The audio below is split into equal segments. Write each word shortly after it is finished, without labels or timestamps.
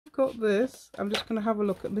I've got this. I'm just going to have a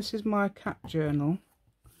look at, this is my cat journal.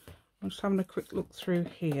 I'm just having a quick look through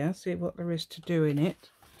here, see what there is to do in it.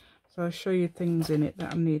 So I'll show you things in it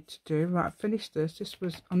that I need to do. Right, I finished this. This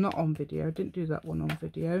was, I'm not on video. I didn't do that one on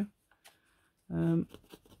video. I don't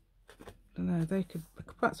know, they could,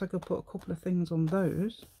 perhaps I could put a couple of things on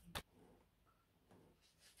those.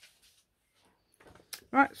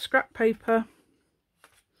 Right, scrap paper.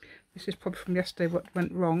 This is probably from yesterday what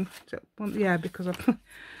went wrong. Yeah, because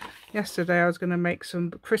yesterday I was going to make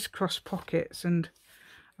some crisscross pockets and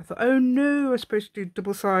I thought, oh no, I was supposed to do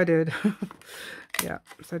double-sided. Yeah,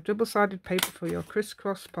 so double-sided paper for your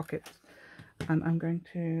crisscross pockets. And I'm going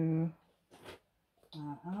to...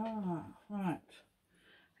 right.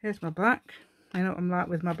 Here's my black. I know what I'm like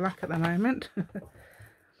with my black at the moment.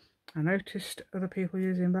 I noticed other people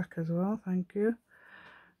using black as well, thank you.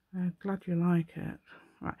 I'm glad you like it.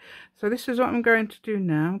 Right, so this is what I'm going to do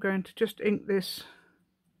now. I'm going to just ink this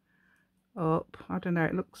up. I don't know,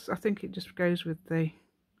 it looks, I think it just goes with the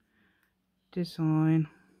design.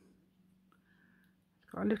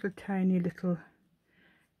 It's got a little tiny little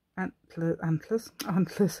antlers.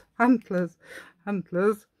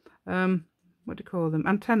 What do you call them?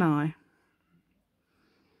 Antennae.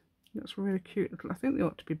 That's really cute. I think they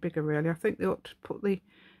ought to be bigger really. I think they ought to put the,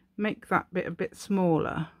 make that bit a bit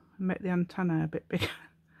smaller and make the antennae a bit bigger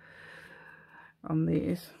on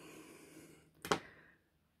these.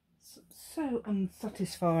 So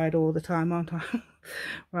unsatisfied all the time, aren't I?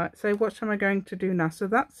 Right, so what am I going to do now? So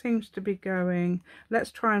that seems to be going,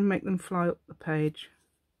 let's try and make them fly up the page.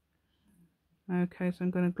 Okay, so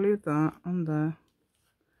I'm going to glue that on there.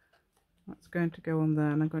 That's going to go on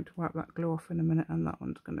there, and I'm going to wipe that glue off in a minute, and that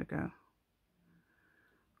one's going to go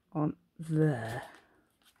on there.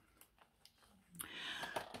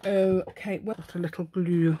 Okay, well, got a little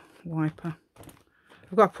glue wiper.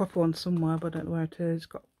 I've got a proper one somewhere, but I don't know where it is. It's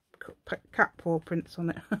got cat paw prints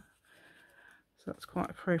on it. So that's quite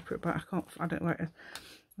appropriate, but I don't know where it is.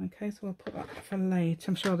 Okay, so I'll put that for later.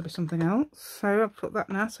 I'm sure there'll be something else. So I'll put that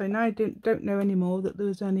now. So now I don't know anymore that there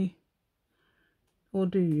was any. Or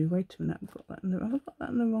do you? Wait a minute. Have I got that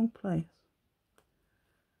in the wrong place?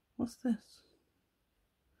 What's this?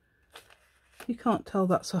 You can't tell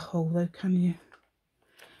that's a hole though, can you?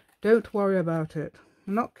 Don't worry about it.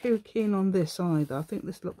 I'm not too keen on this either. I think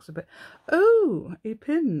this looks a bit... Oh, a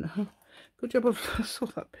pin. Good job I saw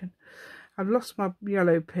that pin. I've lost my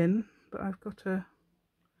yellow pin, but I've got a...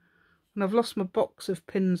 And I've lost my box of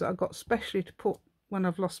pins that I got specially to put when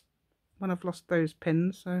I've lost those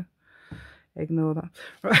pins, so ignore that.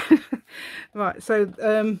 Right. Right,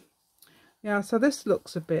 so yeah, so this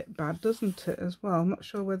looks a bit bad, doesn't it, as well? I'm not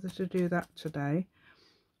sure whether to do that today.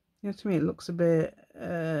 You know, to me it looks a bit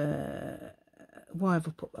why have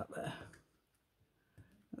I put that there?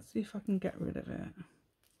 Let's see if I can get rid of it.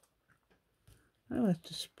 I don't have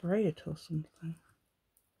to spray it or something.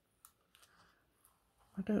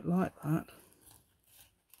 I don't like that.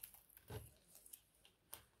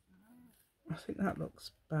 I think that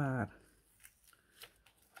looks bad.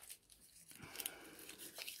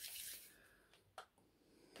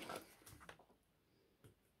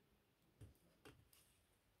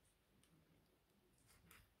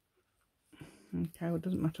 Okay, well, it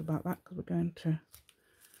doesn't matter about that because we're going to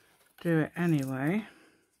do it anyway.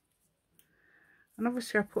 And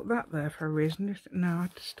obviously I put that there for a reason. No, I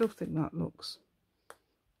still think that looks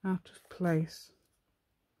out of place.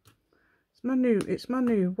 It's my new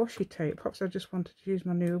washi tape. Perhaps I just wanted to use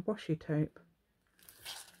my new washi tape.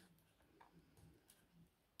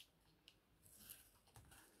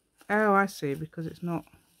 Oh, I see, because it's not...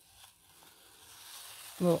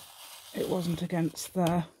 Look, it wasn't against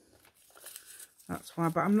there. That's why,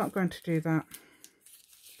 but I'm not going to do that.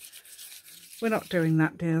 We're not doing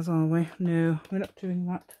that, dears, are we? No, we're not doing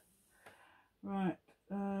that. Right,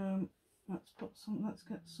 let's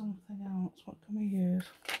get something else. What can we use?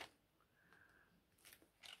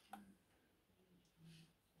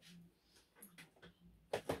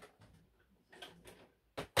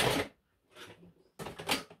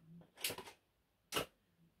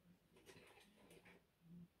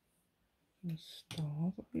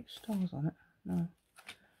 Stars, what stars on it? No.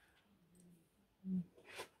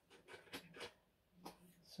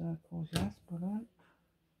 Circles, yes, brilliant.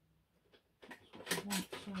 That's what I want,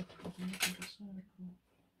 circles, and look at the circle.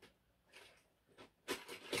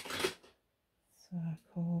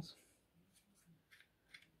 Circles.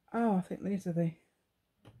 Oh, I think these are the...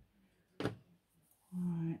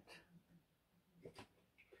 Right.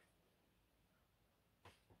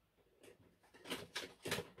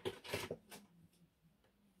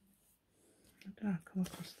 I don't know, come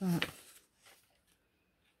across that.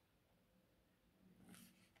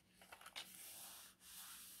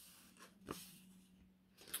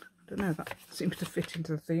 don't know, that seems to fit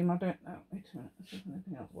into the theme. I don't know.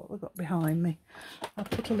 Anything else? What have I got behind me? I'll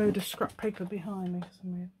put a load of scrap paper behind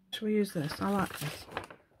me. Shall we use this? I like this.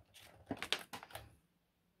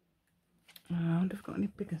 I wonder if I've got any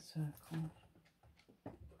bigger circles.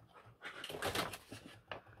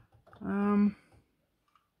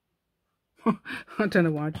 I don't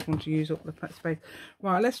know why, I just want to use up the space.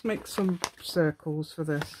 Right, let's make some circles for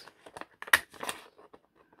this.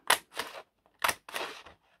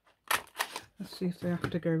 Let's see if they have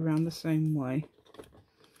to go around the same way.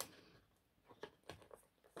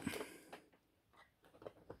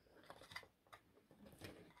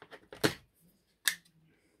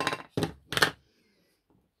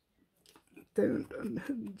 Don't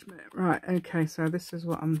unhinge me. Right, okay, so this is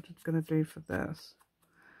what I'm going to do for this.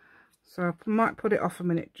 So I might put it off a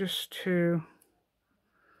minute just to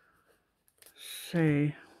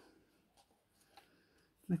see.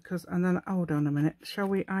 Because, and then, hold on a minute, shall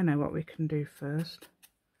we, I know what we can do first.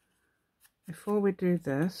 Before we do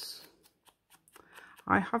this,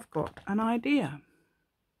 I have got an idea.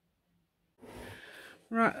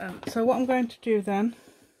 Right, so what I'm going to do then,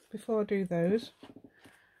 before I do those,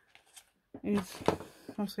 is,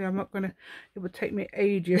 obviously I'm not going to, it would take me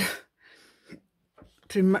ages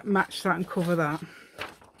to match that and cover that.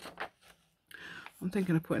 I'm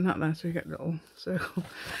thinking of putting that there so you get a little circle.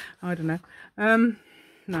 I don't know.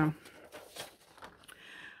 Now,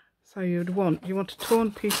 so you want a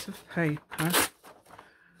torn piece of paper.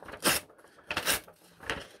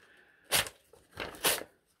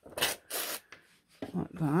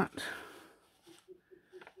 Like that.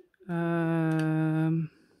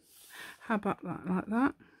 How about that, like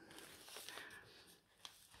that?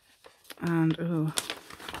 And oh,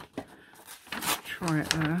 let's try it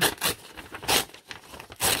there.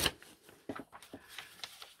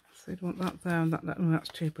 So you'd want that there and that. Oh, that's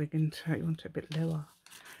too big into it. You want it a bit lower.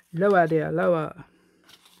 Lower, dear, lower.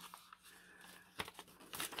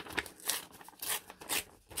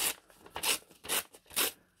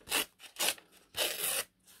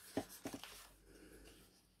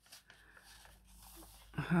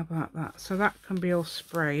 How about that? So that can be all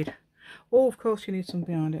sprayed. Oh, of course you need some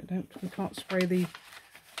behind it. We can't spray the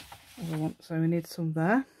other one, so we need some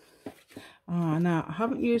there. Now I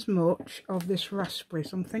haven't used much of this raspberry,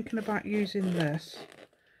 so I'm thinking about using this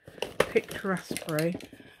picked raspberry.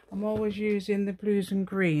 I'm always using the blues and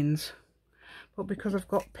greens, but because I've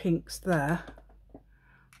got pinks there,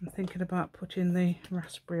 I'm thinking about putting the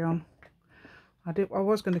raspberry on. I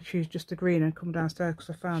was going to choose just the green and come downstairs because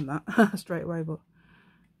I found that straight away, but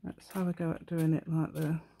let's have a go at doing it like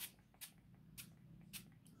that.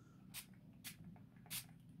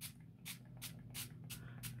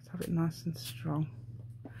 Let's have it nice and strong.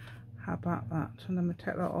 How about that? And then we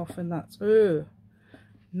take that off, and that's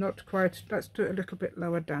not quite. Let's do it a little bit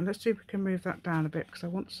lower down. Let's see if we can move that down a bit because I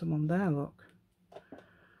want some on there, look.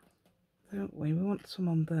 Don't we? We want some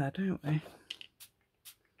on there, don't we?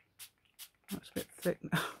 That's a bit thick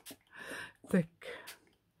now. Thick.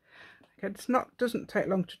 Okay, doesn't take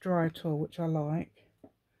long to dry at all, which I like.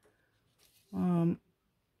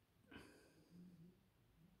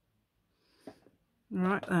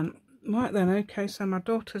 Right then, okay, so my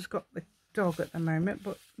daughter's got the dog at the moment,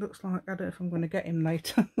 but looks like, I don't know if I'm going to get him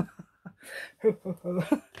later.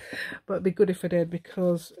 But it'd be good if I did,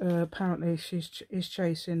 because apparently she's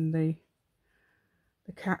chasing the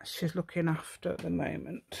cat she's looking after at the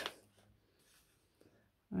moment.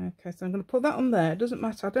 Okay, so I'm going to put that on there. It doesn't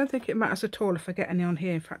matter. I don't think it matters at all if I get any on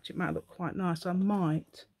here. In fact, it might look quite nice. I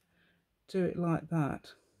might do it like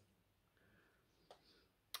that,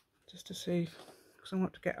 just to see, because I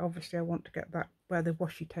want to get, obviously I want to get that where the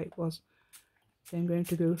washi tape was. So I'm going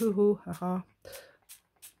to go hoo hoo ha ha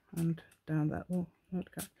and down that. Oh,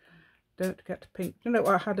 don't get pink. You know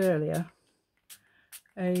what I had earlier?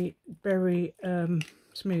 A berry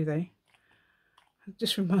smoothie. It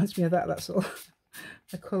just reminds me of that. That's all.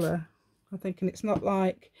 The colour. I'm thinking it's not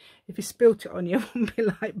like, if you spilt it on you, it wouldn't be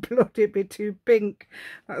like blood, it'd be too pink.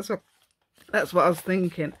 That's what I was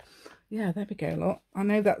thinking. Yeah, there we go, look. I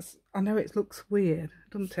know it looks weird,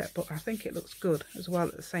 doesn't it? But I think it looks good as well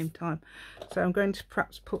at the same time. So I'm going to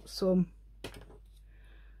perhaps put some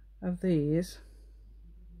of these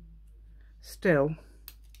still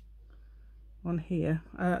on here,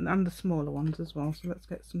 and the smaller ones as well. So let's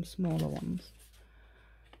get some smaller ones.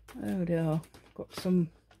 Oh dear, got some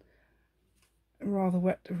rather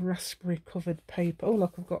wet raspberry covered paper. Oh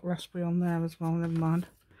look, I've got raspberry on there as well. Never mind,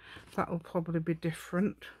 that will probably be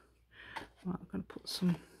different. Right, I'm going to put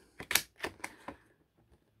some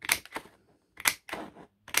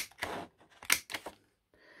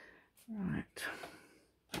right.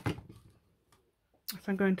 I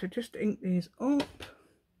I'm going to just ink these up.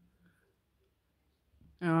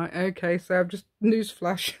 Alright, okay, so I've just,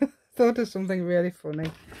 newsflash, thought of something really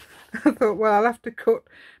funny. I thought, well, I'll have to cut,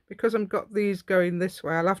 because I've got these going this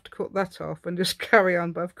way, I'll have to cut that off and just carry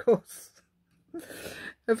on. But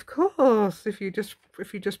of course, if you just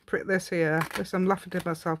print this here, this, I'm laughing to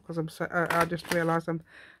myself because I'm so, I just realised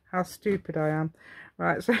how stupid I am.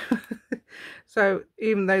 Right, so so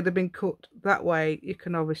even though they've been cut that way, you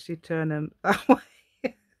can obviously turn them that way.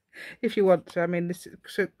 If you want to. I mean, this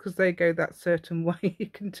because they go that certain way, you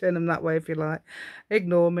can turn them that way if you like.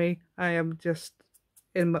 Ignore me, I am just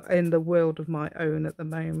in the world of my own at the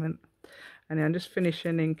moment. And I'm just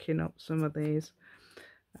finishing inking up some of these.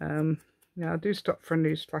 Yeah, I do stop for a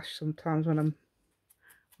news flash sometimes when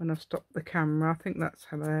I've stopped the camera. I think that's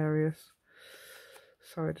hilarious.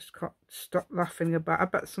 So I just can't stop laughing about. I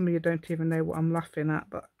bet some of you don't even know what I'm laughing at,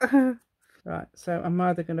 but right, so I'm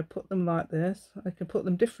either going to put them like this. I can put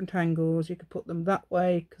them different angles. You could put them that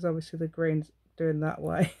way, because obviously the grain's doing that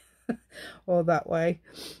way, or that way.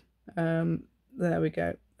 There we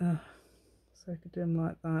go. So I could do them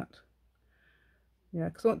like that. Yeah,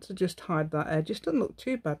 because I want to just hide that edge. It doesn't look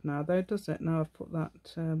too bad now, though, does it? Now I've put that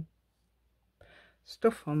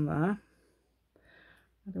stuff on there.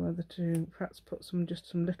 I don't know whether to perhaps put just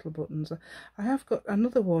some little buttons. I have got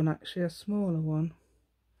another one, actually, a smaller one.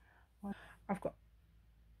 I've got,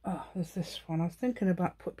 oh, there's this one. I was thinking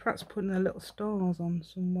about perhaps putting the little stars on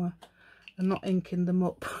somewhere and not inking them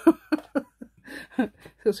up.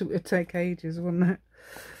 Feels it would take ages, wouldn't it?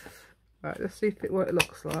 Right, let's see what it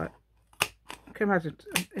looks like. I can imagine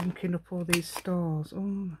inking up all these stars.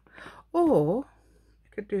 Oh, or we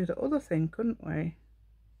could do the other thing, couldn't we?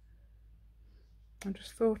 I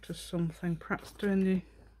just thought of something, perhaps doing the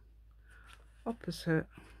opposite.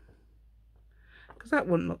 Because that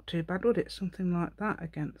wouldn't look too bad, would it? Something like that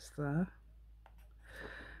against there.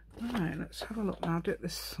 Right, let's have a look now. Do it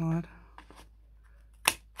this side.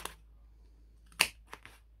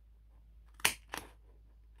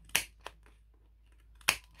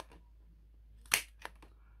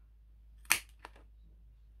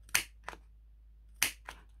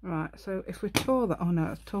 Right, so if we tore that, oh no,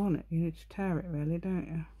 it's torn it. You need to tear it really, don't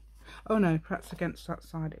you? Oh no, perhaps against that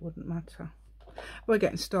side it wouldn't matter. We're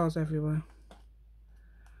getting stars everywhere.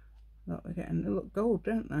 Look, we're getting, they look gold,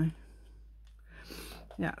 don't they?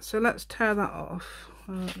 Yeah, so let's tear that off.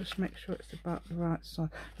 Just make sure it's about the right side.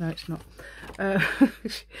 No, it's not. A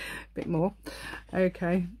bit more.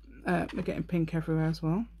 Okay, we're getting pink everywhere as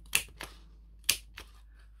well.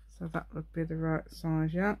 So that would be the right size,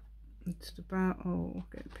 yeah. It's about, oh,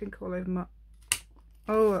 getting pink all over my,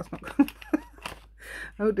 oh, that's not good.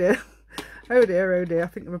 Oh dear. Oh dear, oh dear. I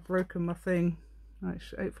think I've broken my thing.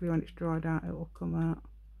 Hopefully when it's dried out it will come out.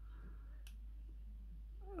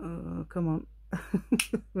 Oh, come on.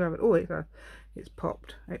 Oh, it's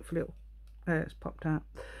popped. Hopefully it's popped out.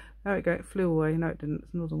 There we go, it flew away. No, it didn't.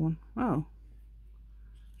 It's another one. Oh,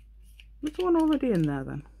 there's one already in there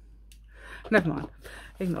then. Never mind,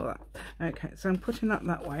 ignore that. Okay, so I'm putting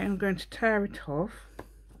that way. I'm going to tear it off.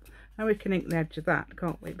 Now we can ink the edge of that,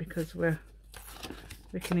 can't we? Because we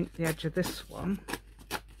can ink the edge of this one.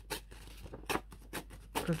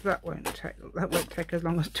 Because that won't take as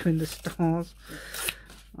long as doing the stars.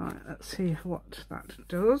 Right, let's see what that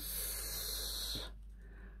does.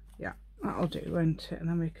 Yeah, that'll do, won't it? And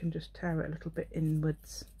then we can just tear it a little bit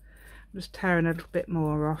inwards. I'm just tearing a little bit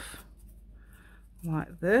more off,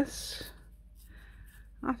 like this.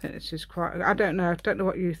 I think this is quite, I don't know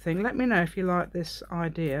what you think. Let me know if you like this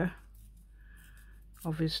idea.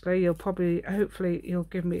 Obviously, hopefully you'll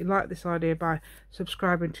like this idea by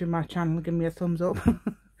subscribing to my channel and give me a thumbs up.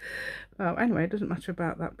 Well, anyway, it doesn't matter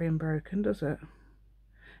about that being broken, does it?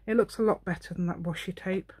 It looks a lot better than that washi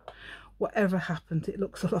tape. Whatever happened, it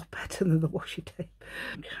looks a lot better than the washi tape.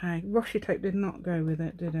 Okay, washi tape did not go with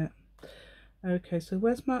it, did it? Okay, so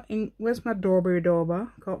where's my ink? Where's my Dorby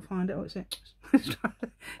Dorber? Can't find it. What's it?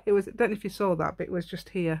 It was, I don't know if you saw that, but it was just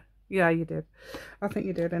here. Yeah, you did. I think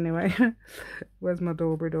you did anyway. Where's my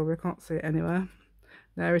Dorby Dorber? I can't see it anywhere.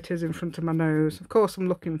 There it is in front of my nose. Of course I'm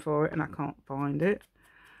looking for it and I can't find it.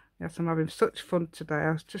 Yes, I'm having such fun today.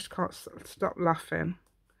 I just can't stop laughing.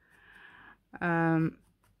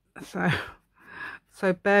 So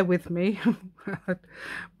bear with me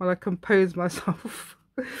while I compose myself.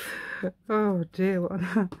 Oh dear,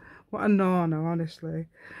 what a nana, honestly.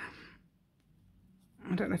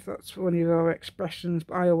 I don't know if that's one of your expressions,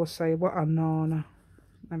 but I always say what a nana.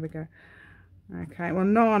 There we go. Okay, well,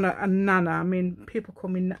 nana and nana, I mean, people call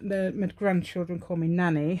me, my grandchildren call me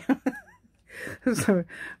nanny. So,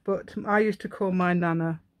 but I used to call my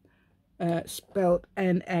nana spelled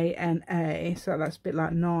N-A-N-A, so that's a bit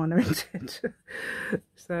like Nana, isn't it?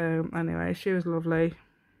 So anyway, she was lovely,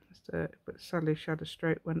 but sadly she had a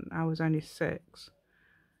stroke when I was only 6,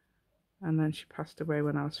 and then she passed away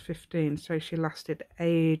when I was 15, so she lasted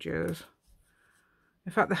ages.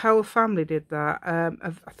 In fact, the whole family did that. I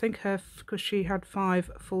think because she had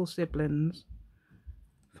 5 full siblings.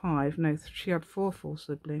 5, no, she had 4 full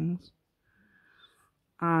siblings.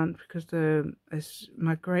 And because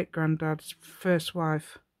my great-granddad's first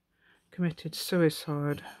wife committed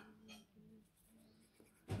suicide,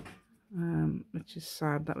 which is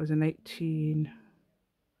sad. That was in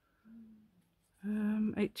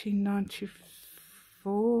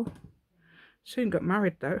 1894. Soon got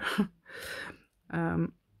married though.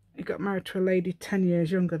 He got married to a lady 10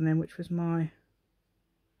 years younger than him, which was my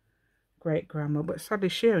great-grandma, but sadly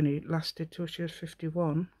she only lasted till she was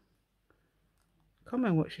 51. Can't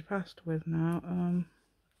remember what she passed with now.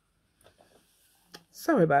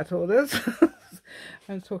 Sorry about all this.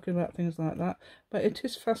 I'm talking about things like that, but it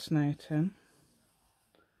is fascinating.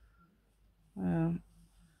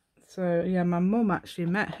 So yeah, my mum actually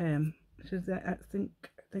met him. I think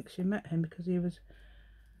she met him because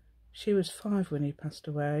she was 5 when he passed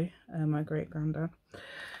away. My great-granddad.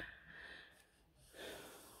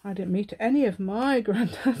 I didn't meet any of my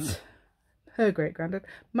granddads. Her great-granddad,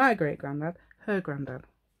 my great-granddad, her granddad.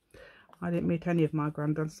 I didn't meet any of my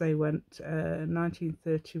granddads. They went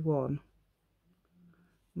 1931.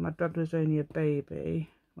 My dad was only a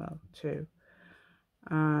baby, well, 2.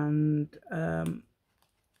 And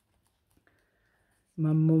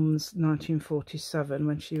my mum's 1947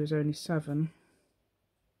 when she was only 7.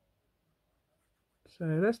 So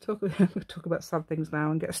let's talk about sad things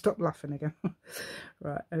now and stop laughing again.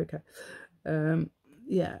 Right, okay.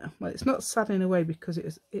 Yeah, well, it's not sad in a way because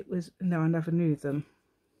it was no, I never knew them.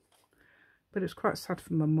 But it's quite sad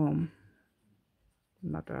for my mum.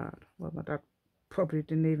 My dad. Well, my dad probably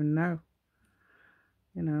didn't even know.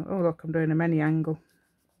 You know, oh look, I'm doing them any angle.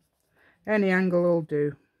 Any angle will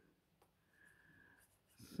do.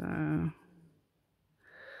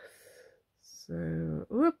 So,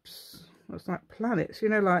 whoops. Looks like planets. You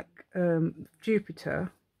know, like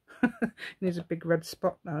Jupiter. There's a big red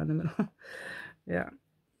spot now in the middle. Yeah.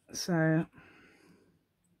 So,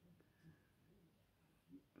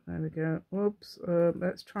 there we go. Whoops.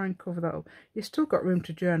 Let's try and cover that up. You've still got room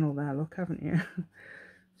to journal there, look, haven't you?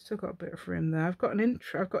 Still got a bit of room there. I've got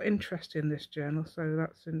interest in this journal, so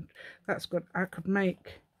that's good. I could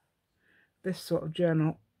make this sort of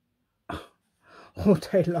journal all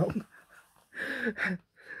day long.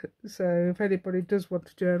 So if anybody does want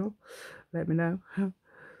to journal, let me know.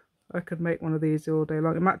 I could make one of these all day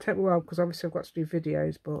long. It might take a while because obviously I've got to do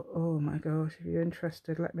videos, but oh my gosh, if you're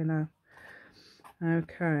interested, let me know.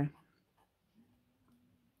 Okay.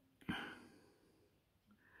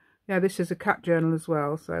 Yeah, this is a cat journal as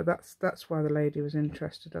well, so that's why the lady was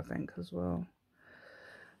interested, I think, as well.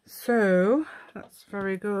 So that's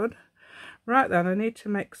very good. Right then, I need to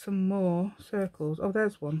make some more circles. Oh,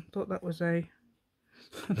 there's one. Thought that was I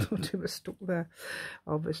thought it was stuck there.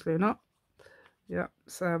 Obviously not. Yeah,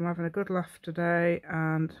 so I'm having a good laugh today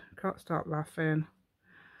and can't stop laughing.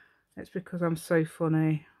 It's because I'm so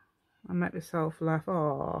funny. I make myself laugh.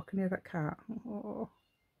 Oh, can you hear that cat? Oh,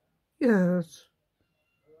 yes.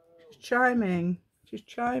 She's chiming. She's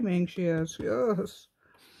chiming, she is. Yes.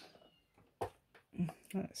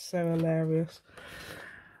 That's so hilarious.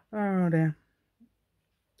 Oh dear.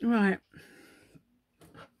 Right.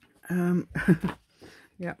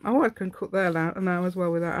 Yeah. Oh, I can cut there now as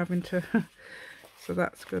well without having to. So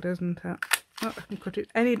that's good, isn't it? Oh, I can cut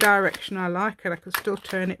it any direction I like, and I can still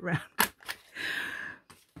turn it round.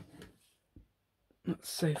 That's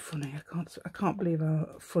so funny. I can't believe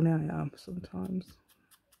how funny I am sometimes.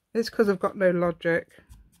 It's because I've got no logic.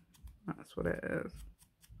 That's what it is.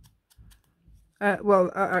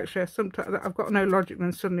 Well, actually, sometimes I've got no logic,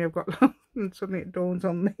 and suddenly I've got, and suddenly it dawns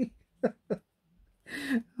on me.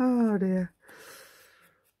 Oh dear.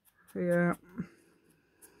 Yeah.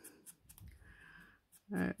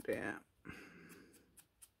 Oh dear.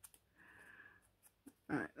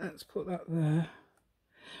 Right, let's put that there.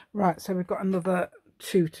 Right, so we've got another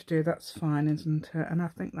 2 to do. That's fine, isn't it? And I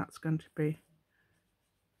think that's going to be.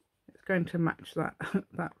 It's going to match that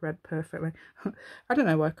that red perfectly. I don't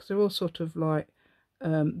know why, because they're all sort of like.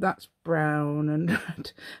 That's brown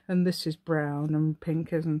and this is brown and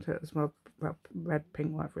pink, isn't it, as well? Well, red,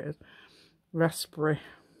 pink, whatever it is. Raspberry.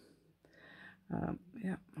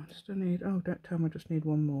 Yeah, I still need, oh, don't tell me I just need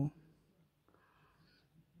one more.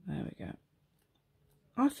 There we go.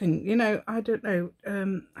 I think, you know, I don't know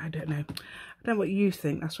what you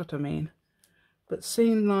think, that's what I mean. But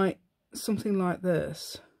seeing like something like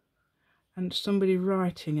this and somebody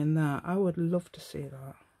writing in that. I would love to see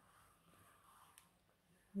that.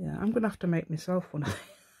 Yeah, I'm gonna have to make myself one of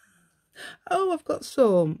these. Oh, I've got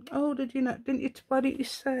some. Oh, did you not? Didn't you? Why didn't you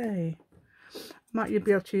say? Might you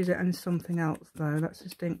be able to use it in something else though? Let's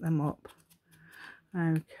just ink them up.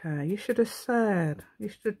 Okay, you should have said. You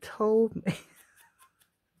should have told me.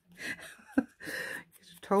 You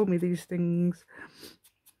should have told me these things.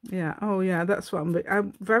 Yeah. Oh, yeah. That's what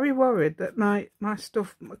I'm very worried that my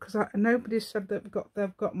stuff, because nobody said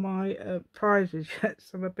they've got my prizes yet,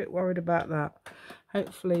 so I'm a bit worried about that.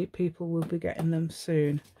 Hopefully, people will be getting them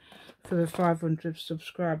soon for the 500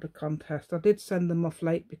 subscriber contest. I did send them off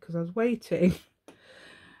late because I was waiting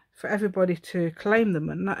for everybody to claim them,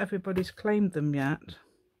 and not everybody's claimed them yet.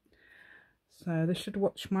 So they should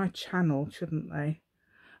watch my channel, shouldn't they?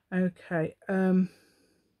 Okay.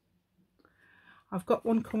 I've got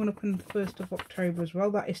one coming up on the 1st of October as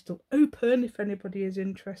well. That is still open if anybody is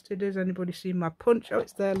interested. Has anybody seen my punch? Oh,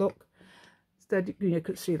 it's there, look. It's there. You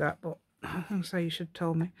could see that, but I'll say you should have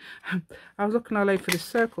told me. I was looking all over for the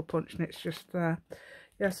circle punch and it's just there.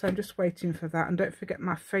 Yes, I'm just waiting for that. And don't forget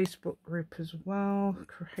my Facebook group as well.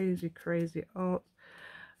 Crazy art.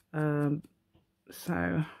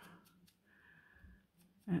 So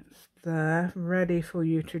it's there, ready for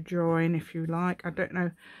you to join if you like. I don't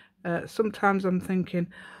know. Sometimes I'm thinking,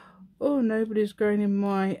 oh, nobody's going in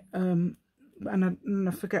my and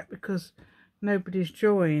I forget because nobody's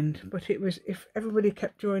joined. But it was, if everybody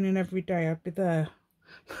kept joining every day, I'd be there.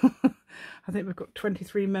 I think we've got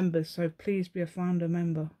 23 members, so please be a founder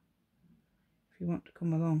member if you want to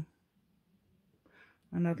come along.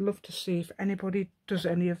 And I'd love to see if anybody does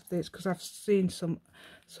any of this, because I've seen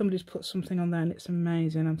somebody's put something on there and it's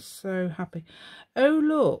amazing. I'm so happy. Oh,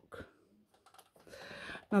 look.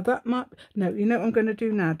 Now that might, no, you know what I'm going to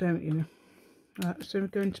do now, don't you? Right, so we're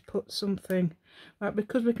going to put something, right,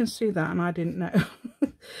 because we can see that and I didn't know.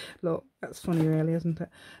 Look, that's funny really, isn't it?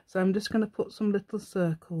 So I'm just going to put some little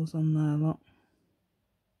circles on there, look.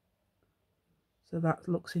 So that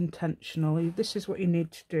looks intentional. This is what you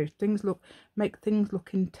need to do. Make things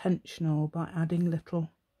look intentional by adding little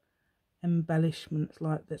embellishments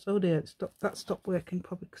like this. Oh dear, that stopped working,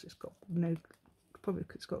 probably because it's got probably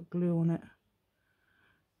because it's got glue on it.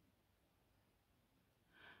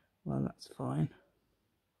 Well, that's fine.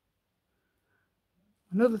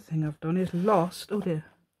 Another thing I've done is lost. Oh dear,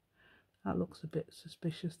 that looks a bit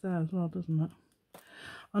suspicious there as well, doesn't it?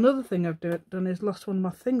 Another thing I've done is lost one of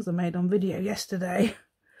my things I made on video yesterday.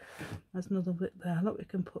 There's another bit there. Look, we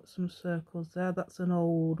can put some circles there. That's an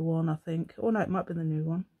old one, I think. Oh no, it might be the new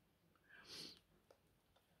one.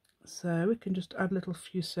 So we can just add a little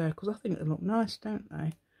few circles. I think they look nice, don't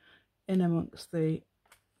they? In amongst the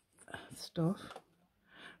stuff.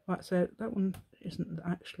 Right, so that one isn't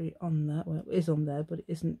actually on there. Well, it is on there, but it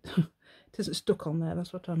isn't. It isn't stuck on there.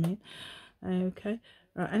 That's what I mean. Okay.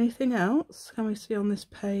 Right. Anything else? Can we see on this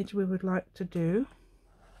page we would like to do?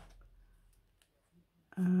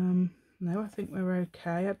 No, I think we're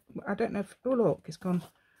okay. I don't know if. Oh look, it's gone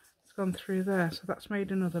through there. So that's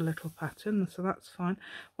made another little pattern. So that's fine.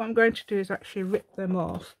 What I'm going to do is actually rip them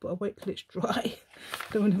off, but I'll wait till it's dry.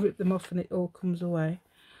 Don't want to rip them off and it all comes away.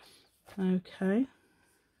 Okay.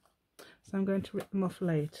 So I'm going to rip them off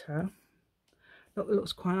later. Look, it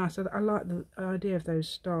looks quite nice. I like the idea of those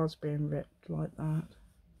stars being ripped like that.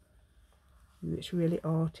 It's really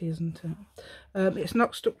arty, isn't it? It's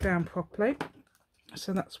not stuck down properly.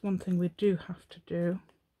 So that's one thing we do have to do.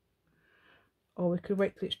 Or we could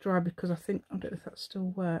wait till it's dry because I don't know if that's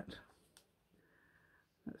still wet.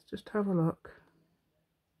 Let's just have a look.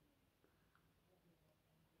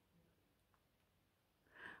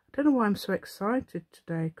 I don't know why I'm so excited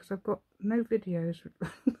today because I've got no videos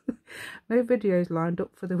no videos lined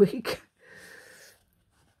up for the week.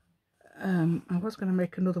 I was going to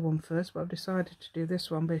make another one first, but I've decided to do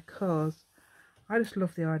this one because I just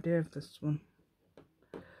love the idea of this one.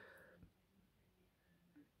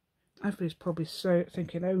 Everybody's probably so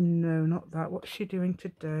thinking, oh no, not that, what's she doing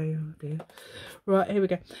today? Oh dear. Right, here we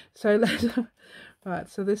go. So let's right,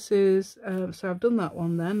 so this is so I've done that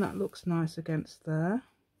one then. That looks nice against there.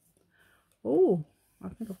 Oh, I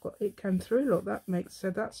think I've got it came through. Look, that makes so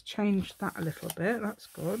that's changed that a little bit. That's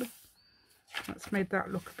good. That's made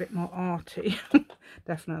that look a bit more arty.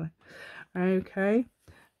 Definitely. Okay,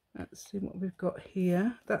 let's see what we've got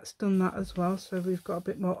here. That's done that as well, so we've got a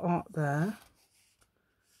bit more art there.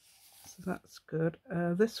 So that's good.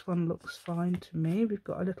 This one looks fine to me. We've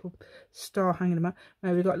got a little star hanging about.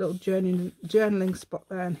 Now we've got a little journaling spot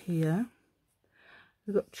there and here.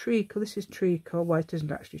 We've got treacle. This is treacle. Well, it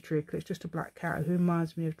isn't actually treacle. It's just a black cow who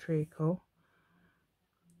reminds me of treacle.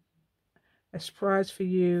 A surprise for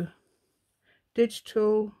you.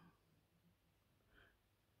 Digital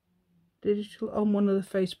on one of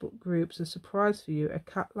the Facebook groups. A surprise for you. A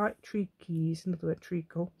cat like treacle, another word,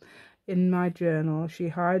 treacle, in my journal. She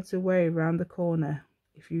hides away around the corner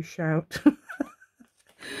if you shout.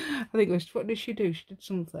 I think it was, what did she do? She did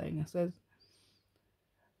something. I said,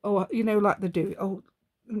 oh, you know, like they do. Oh,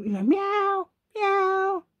 you know, meow,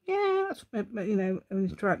 meow, meow. You know, and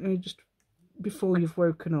he's trying just before you've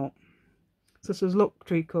woken up. So it says, look,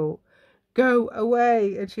 treacle, go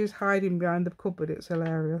away. And she's hiding behind the cupboard. It's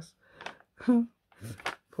hilarious.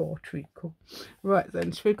 Poor treacle. Right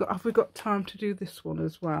then, so have we got time to do this one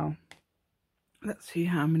as well? Let's see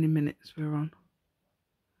how many minutes we're on.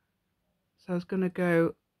 So I was going to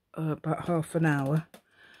go about half an hour.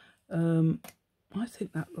 I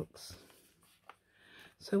think that looks...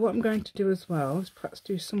 So what I'm going to do as well is perhaps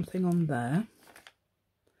do something on there.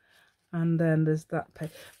 And then there's that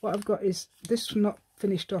page. What I've got is this not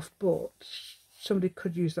finished off, but somebody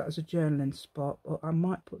could use that as a journaling spot. But I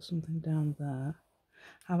might put something down there.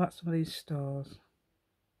 How about some of these stars?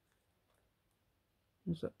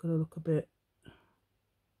 Is that going to look a bit...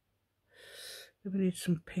 Maybe we need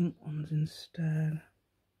some pink ones instead.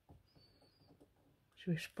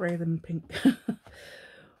 Should we spray them pink?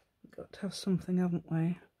 We've got to have something, haven't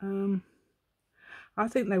we? I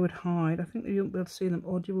think they would hide. I think you won't be able to see them.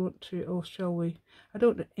 Or do you want to, or shall we? I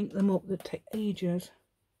don't want to ink them up. They'd take ages.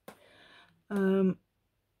 Is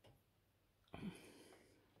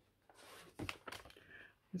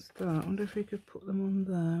that? I wonder if we could put them on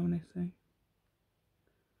there or anything.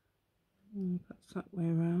 That's that way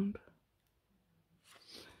around.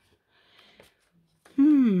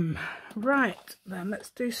 Right then, let's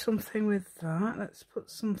do something with that. Let's put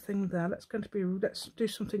something there. Let's do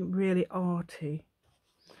something really arty.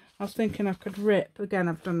 I was thinking I could rip again.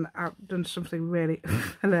 I've done something really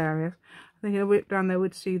hilarious. I think I rip down there,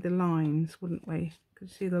 we'd see the lines, wouldn't we? Could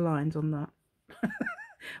you see the lines on that?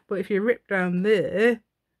 But if you rip down there,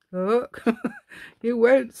 look, you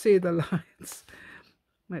won't see the lines.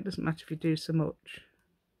 Well, it doesn't matter if you do so much.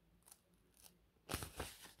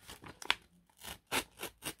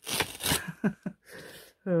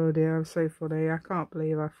 Oh dear, I'm so funny. I can't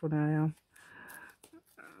believe how funny I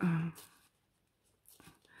am.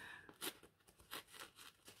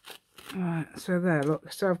 Right, so there,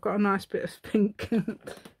 look. So I've got a nice bit of pink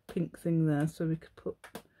pink thing there. So we could put...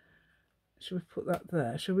 Should we put that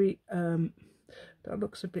there? Should we... that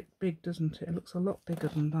looks a bit big, doesn't it? It looks a lot bigger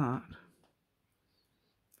than that.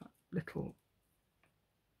 That little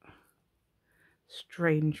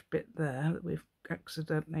strange bit there that we've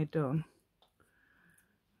accidentally done.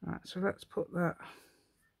 Right, so let's put that.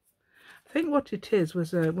 I think what it is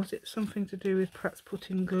was it something to do with perhaps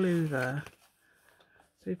putting glue there?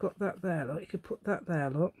 So you've got that there, look. You could put that there,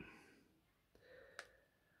 look.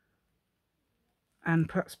 And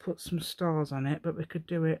perhaps put some stars on it, but we could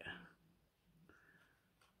do it.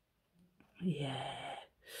 Yeah.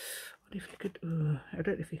 What if you could? I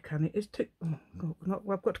don't know if you can. It is too. Oh God,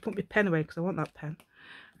 well, I've got to put my pen away because I want that pen.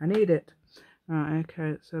 I need it. Right.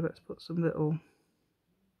 Okay. So let's put some little.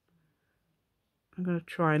 I'm going to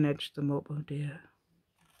try and edge them up. Oh dear.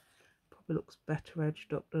 Probably looks better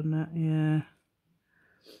edged up, doesn't it? Yeah.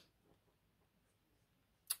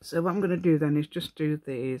 So what I'm going to do then is just do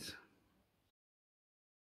these.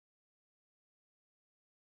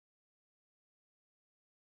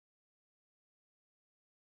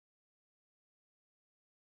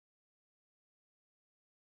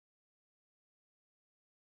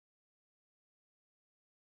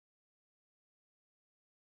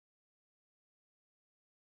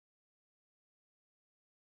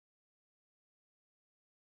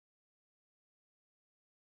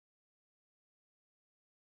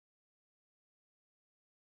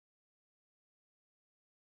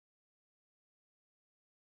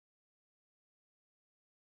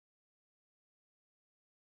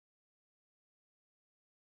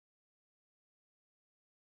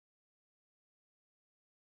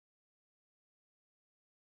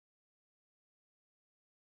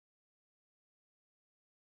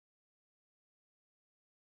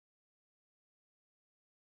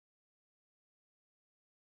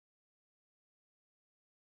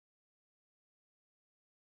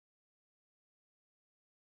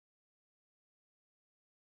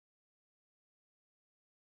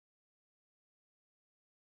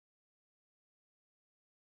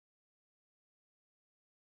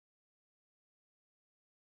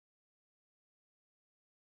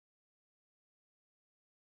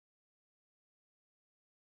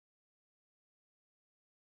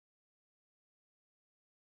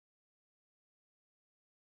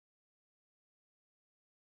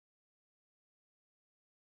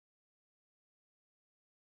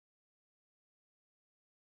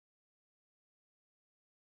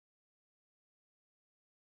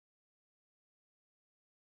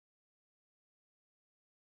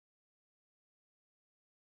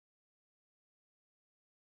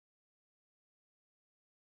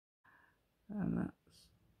 and that's,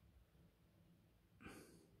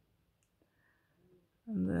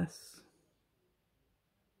 and this,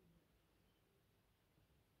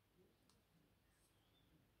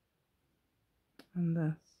 and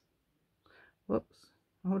this. Whoops,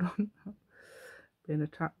 hold on, being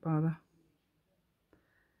attacked by the,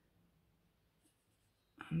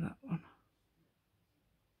 and that one.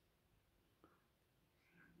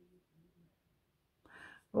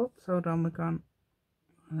 Oops, hold on, we're gone.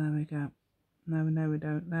 There we go. No, we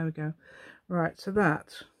don't. There we go. Right, so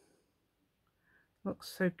that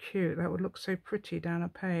looks so cute. That would look so pretty down a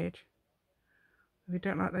page. If you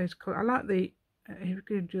don't like those colours, I like the, if you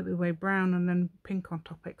could do it the way brown and then pink on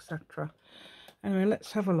top, etc. Anyway,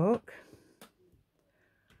 let's have a look.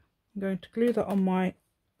 I'm going to glue that on my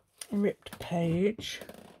ripped page.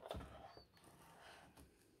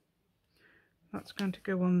 That's going to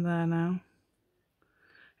go on there now.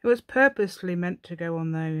 It was purposely meant to go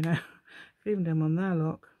on there, you know. I've even done one there,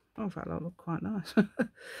 look. Oh, in fact, that looked quite nice.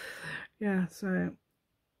 Yeah, so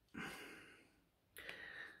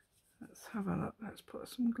let's have a look. Let's put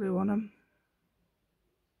some glue on them.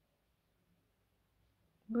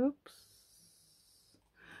 Whoops.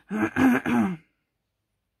 Oh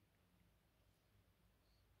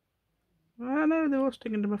no, they're all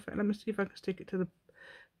sticking to my finger. Let me see if I can stick it to the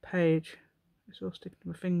page. It's all sticking to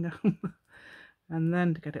my finger. And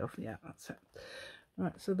then to get it off, yeah, that's it.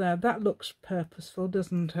 Right, so there, that looks purposeful,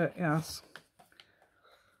 doesn't it? Yes.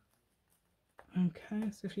 Okay,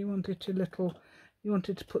 so if you wanted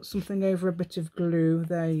to put something over a bit of glue,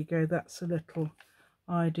 there you go. That's a little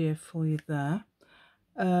idea for you there.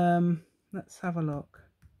 Let's have a look.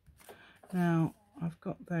 Now, I've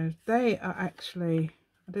got those. They are actually,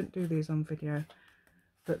 I didn't do these on video,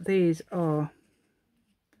 but these are,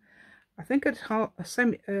 I think it's a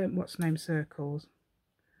semi, what's the name, circles.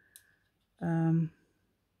 3-inch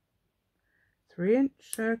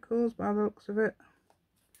circles by the looks of it.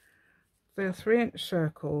 They're 3-inch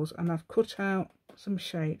circles, and I've cut out some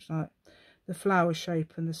shapes like the flower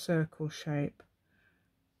shape and the circle shape,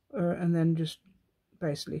 and then just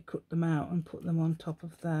basically cut them out and put them on top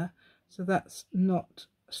of there. So that's not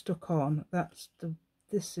stuck on. That's the,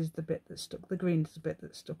 this is the bit that's stuck. The green is the bit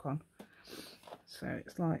that's stuck on. So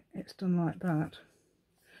it's like, it's done like that.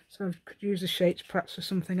 So I could use the shapes perhaps for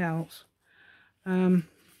something else.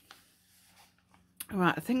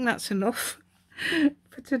 Right, I think that's enough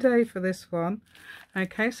for today for this one.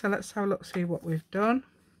 Okay, so let's have a look, see what we've done.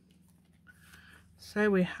 So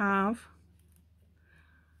we have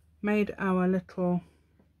made our little,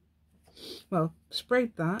 well,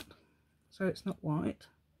 sprayed that so it's not white,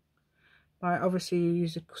 by obviously you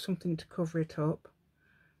use something to cover it up.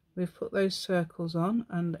 We've put those circles on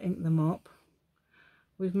and inked them up.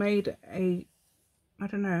 We've made a, I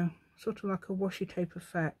don't know, sort of like a washi tape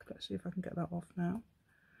effect. Let's see if I can get that off now.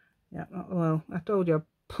 Yeah, well, I told you I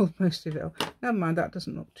pulled most of it off. Never mind, that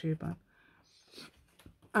doesn't look too bad.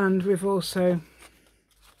 And we've also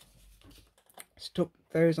stuck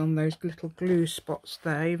those on those little glue spots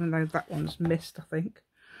there, even though that one's missed, I think.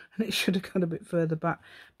 And it should have gone a bit further back.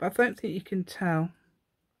 But I don't think you can tell.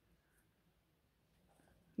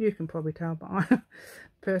 You can probably tell, but I,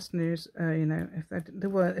 person who's, you know, if they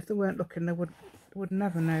weren't looking, they would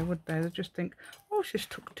never know, would they? They'd just think, oh, she's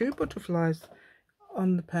took 2 butterflies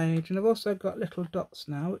on the page. And I've also got little dots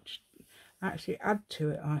now, which actually add to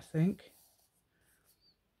it, I think.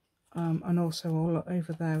 And also all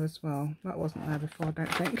over there as well. That wasn't there before, I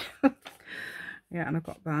don't think. Yeah, and I've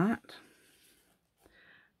got that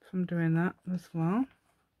from doing that as well.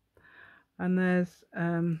 And there's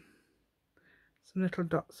some little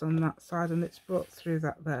dots on that side, and it's brought through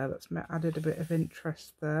that there. That's added a bit of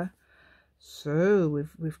interest there. So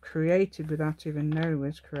we've created without even knowing we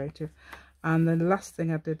was creative. And the last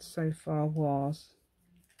thing I did so far was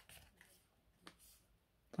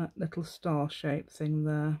that little star shape thing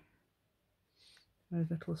there. Those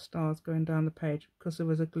little stars going down the page, because there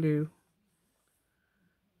was a glue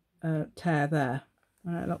tear there,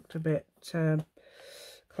 and it looked a bit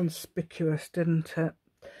conspicuous, didn't it?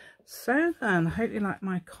 So then, I hope you like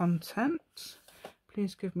my content.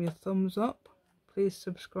 Please give me a thumbs up. Please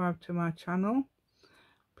subscribe to my channel.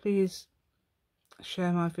 Please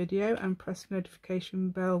share my video and press the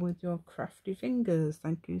notification bell with your crafty fingers.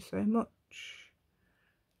 Thank you so much.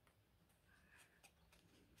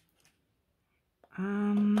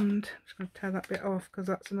 And I'm just going to tear that bit off because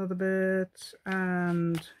that's another bit.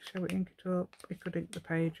 And shall we ink it up? We could ink the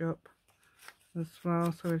page up as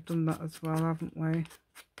well. So we've done that as well, haven't we?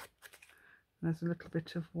 There's a little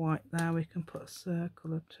bit of white there. We can put a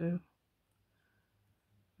circle or two.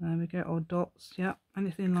 There we go, or dots, yeah,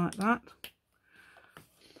 anything like that.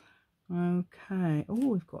 Okay. Oh,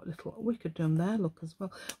 we've got a little wicked done there, look, as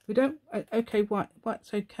well. We don't, okay,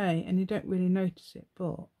 white's okay, and you don't really notice it,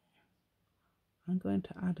 but I'm going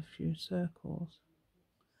to add a few circles.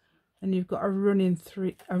 And you've got a running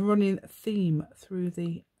theme through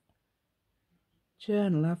the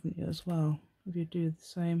journal, haven't you, as well, if you do the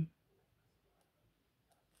same.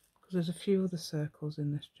 Because there's a few other circles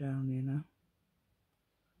in this journal, you know,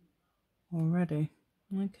 already.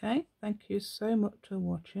 Okay, thank you so much for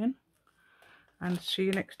watching, and see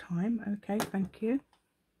you next time. Okay, thank you.